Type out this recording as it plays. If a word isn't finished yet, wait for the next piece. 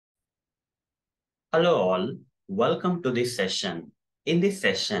Hello all, welcome to this session. In this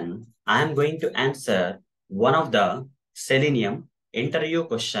session, I am going to answer one of the Selenium interview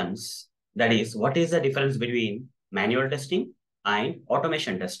questions. That is, what is the difference between manual testing and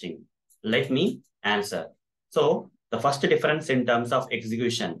automation testing? Let me answer. So, the first difference in terms of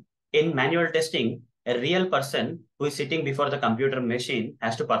execution. In manual testing, a real person who is sitting before the computer machine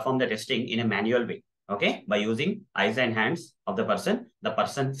has to perform the testing in a manual way. Okay, by using eyes and hands of the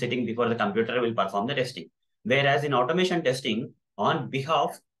person sitting before the computer will perform the testing. Whereas in automation testing, on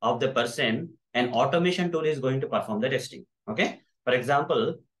behalf of the person, an automation tool is going to perform the testing. Okay, for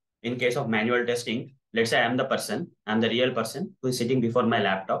example, in case of manual testing, let's say I'm the real person who is sitting before my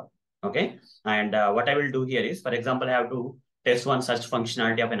laptop. Okay, and what I will do here is, for example, I have to test one search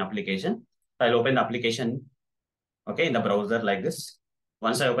functionality of an application. I'll open the application, okay, in the browser like this.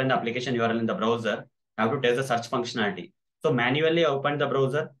 Once I open the application URL in the browser, I have to test the search functionality. So manually I opened the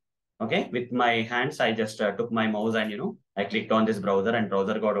browser. Okay, with my hands, I just took my mouse and I clicked on this browser and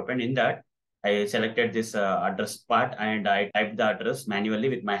browser got opened. In that, I selected this address part and I typed the address manually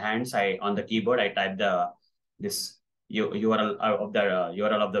with my hands. I on the keyboard I typed this URL of the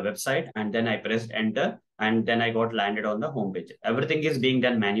URL of the website, and then I pressed enter, and then I got landed on the home page. Everything is being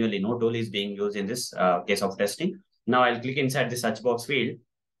done manually. No tool is being used in this case of testing. Now I'll click inside the search box field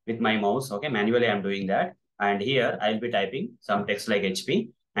with my mouse. Okay, manually I'm doing that. And here I'll be typing some text like HP,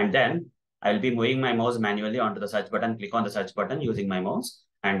 and then I'll be moving my mouse manually onto the search button, click on the search button using my mouse.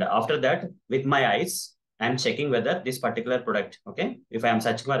 And after that, with my eyes, I'm checking whether this particular product, okay, if I'm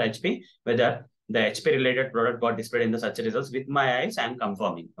searching for HP, whether the HP related product got displayed in the search results. With my eyes, I'm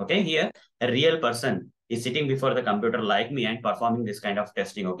confirming. Okay, here a real person is sitting before the computer like me and performing this kind of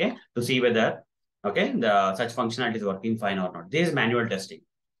testing, okay, to see whether the such functionality is working fine or not. This is manual testing.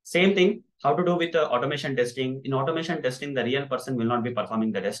 Same thing, how to do with the automation testing. In automation testing, the real person will not be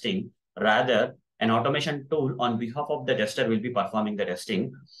performing the testing. Rather, an automation tool on behalf of the tester will be performing the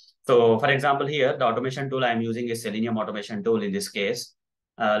testing. So for example, here, the automation tool I'm using is Selenium automation tool in this case.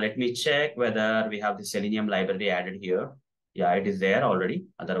 Let me check whether we have the Selenium library added here. Yeah, it is there already.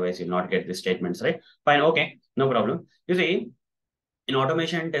 Otherwise, you'll not get the statements, right? Fine, okay, no problem. You see, in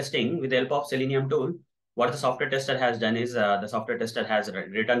automation testing, with the help of Selenium tool, what the software tester has done is the software tester has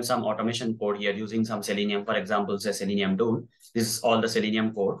written some automation code here using some Selenium, for example, say Selenium tool. This is all the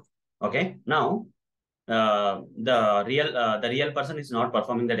Selenium code. Okay. Now, the real person is not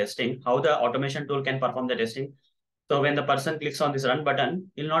performing the testing. How the automation tool can perform the testing? So when the person clicks on this run button,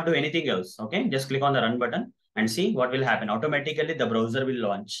 he'll not do anything else. Okay. Just click on the run button and see what will happen. Automatically, the browser will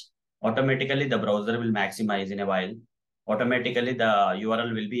launch. Automatically, the browser will maximize in a while. Automatically the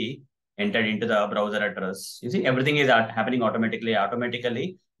URL will be entered into the browser address. You see, everything is happening automatically.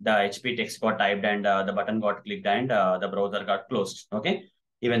 Automatically, the HP text got typed and the button got clicked and the browser got closed. Okay.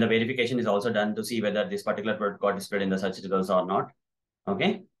 Even the verification is also done to see whether this particular product got displayed in the search results or not.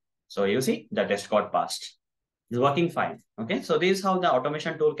 Okay. So you see, the test got passed. It's working fine. Okay. So this is how the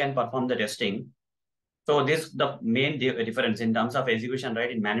automation tool can perform the testing. So this is the main difference in terms of execution, right?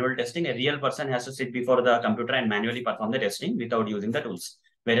 In manual testing, a real person has to sit before the computer and manually perform the testing without using the tools.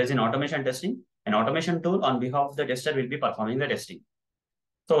 Whereas in automation testing, an automation tool on behalf of the tester will be performing the testing.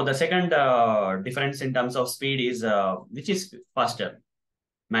 So the second difference in terms of speed is which is faster,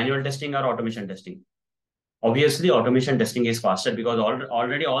 manual testing or automation testing? Obviously, automation testing is faster because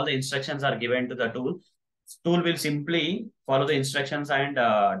already all the instructions are given to the tool. Tool will simply follow the instructions and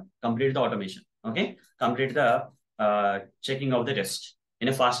complete the automation. Okay, complete the checking of the test in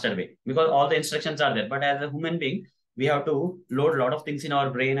a faster way because all the instructions are there. But as a human being, we have to load a lot of things in our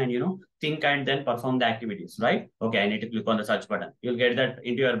brain and think and then perform the activities. Right? Okay, I need to click on the search button. You'll get that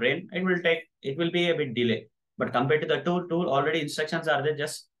into your brain. It will be a bit delay. But compared to the tool already instructions are there.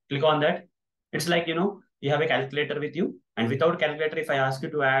 Just click on that. It's like you have a calculator with you, and without calculator, if I ask you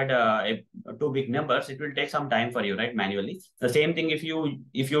to add two big numbers, it will take some time for you, right? Manually. The same thing if you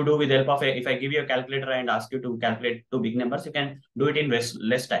do with the help of if I give you a calculator and ask you to calculate two big numbers, you can do it in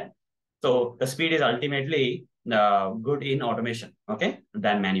less time. So the speed is ultimately good in automation, okay,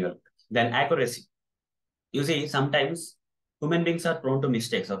 than manual. Then accuracy. You see, sometimes human beings are prone to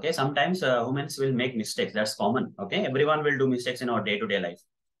mistakes. Okay, sometimes humans will make mistakes. That's common. Okay, everyone will do mistakes in our day-to-day life.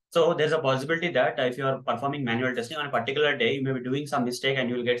 So there's a possibility that if you are performing manual testing on a particular day, you may be doing some mistake and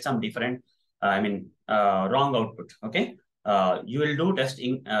you will get some different, wrong output. Okay, you will do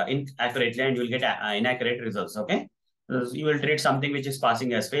testing inaccurately and you will get inaccurate results. Okay, you will treat something which is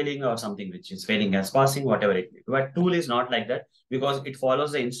passing as failing or something which is failing as passing, whatever it may. But tool is not like that because it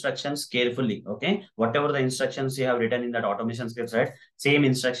follows the instructions carefully. Okay, whatever the instructions you have written in that automation script, right? Same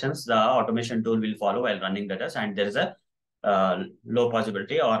instructions the automation tool will follow while running the test, and there is a low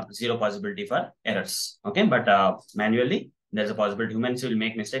possibility or zero possibility for errors. Okay, but manually there's a possibility humans will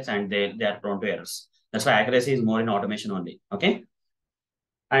make mistakes and they are prone to errors. That's why accuracy is more in automation only. Okay,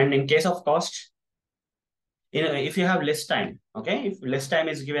 and in case of cost, if you have less time, okay, if less time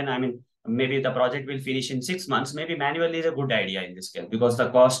is given, I mean, maybe the project will finish in 6 months, maybe manually is a good idea in this case, because the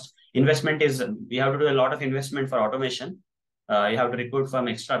cost investment is, we have to do a lot of investment for automation. You have to recruit from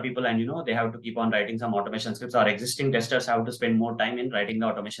extra people, and they have to keep on writing some automation scripts, or existing testers have to spend more time in writing the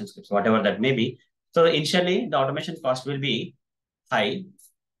automation scripts, whatever that may be. So initially the automation cost will be high.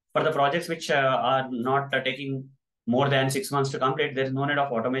 For the projects which are not taking more than 6 months to complete, there is no need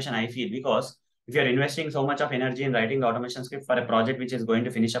of automation, I feel, because if you're investing so much of energy in writing the automation script for a project which is going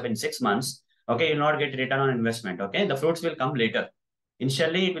to finish up in 6 months, okay, you'll not get return on investment. Okay, the fruits will come later.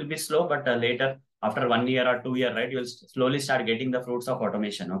 Initially, it will be slow, but later, after 1 year or 2 year, right, you'll slowly start getting the fruits of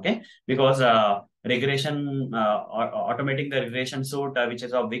automation. Okay, because regression, automating the regression suite, which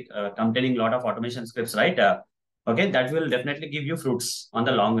is a big containing lot of automation scripts, right? Okay, that will definitely give you fruits on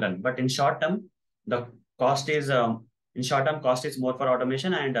the long run. But in short term, the cost is in short term cost is more for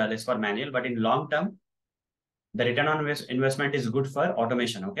automation and less for manual. But in long term, the return on investment is good for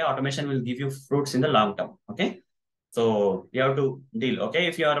automation. Okay, automation will give you fruits in the long term. Okay, so you have to deal. Okay,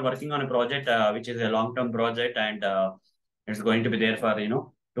 if you are working on a project which is a long term project, and it's going to be there for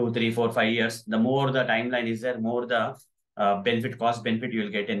 2, 3, 4, 5 years, the more the timeline is there, more the benefit, cost benefit you will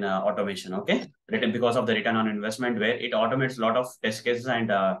get in automation. Okay, written because of the return on investment, where it automates a lot of test cases, and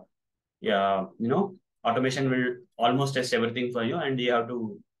yeah, automation will almost test everything for you, and you have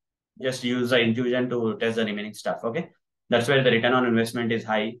to just use the intuition to test the remaining stuff. Okay, that's where the return on investment is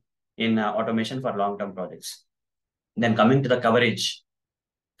high in automation for long term projects. Then coming to the coverage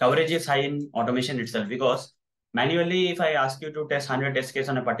is high in automation itself, because manually, if I ask you to test 100 test cases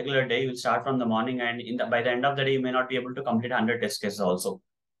on a particular day, you will start from the morning, and by the end of the day, you may not be able to complete 100 test cases also.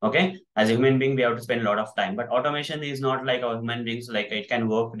 Okay, as a human being, we have to spend a lot of time, but automation is not like our human beings. Like, it can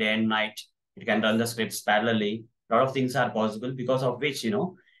work day and night, it can run the scripts parallelly. A lot of things are possible, because of which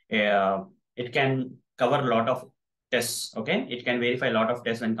it can cover a lot of tests. Okay, it can verify a lot of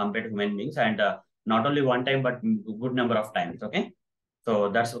tests when compared to human beings, and not only one time, but good number of times. Okay, so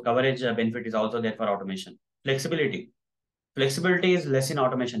that's coverage benefit is also there for automation. Flexibility. Flexibility is less in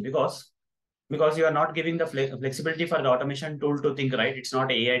automation, because you are not giving the flexibility for the automation tool to think, right? It's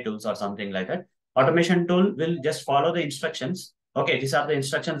not AI tools or something like that. Automation tool will just follow the instructions. Okay, these are the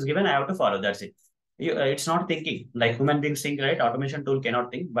instructions given, I have to follow. That's it. It's not thinking like human beings think, right? Automation tool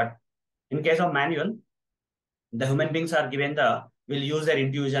cannot think. But in case of manual, the human beings are given the will use their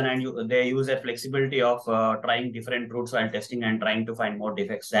intuition, and they use their flexibility of trying different routes while testing and trying to find more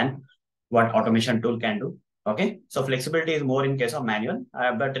defects than what automation tool can do. Okay, so flexibility is more in case of manual,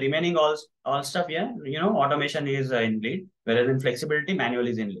 but remaining all stuff, yeah, automation is in lead, whereas in flexibility, manual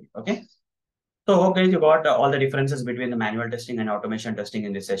is in lead. Okay, so hope guys you got all the differences between the manual testing and automation testing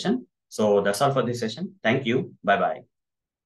in this session. So that's all for this session. Thank you. Bye bye.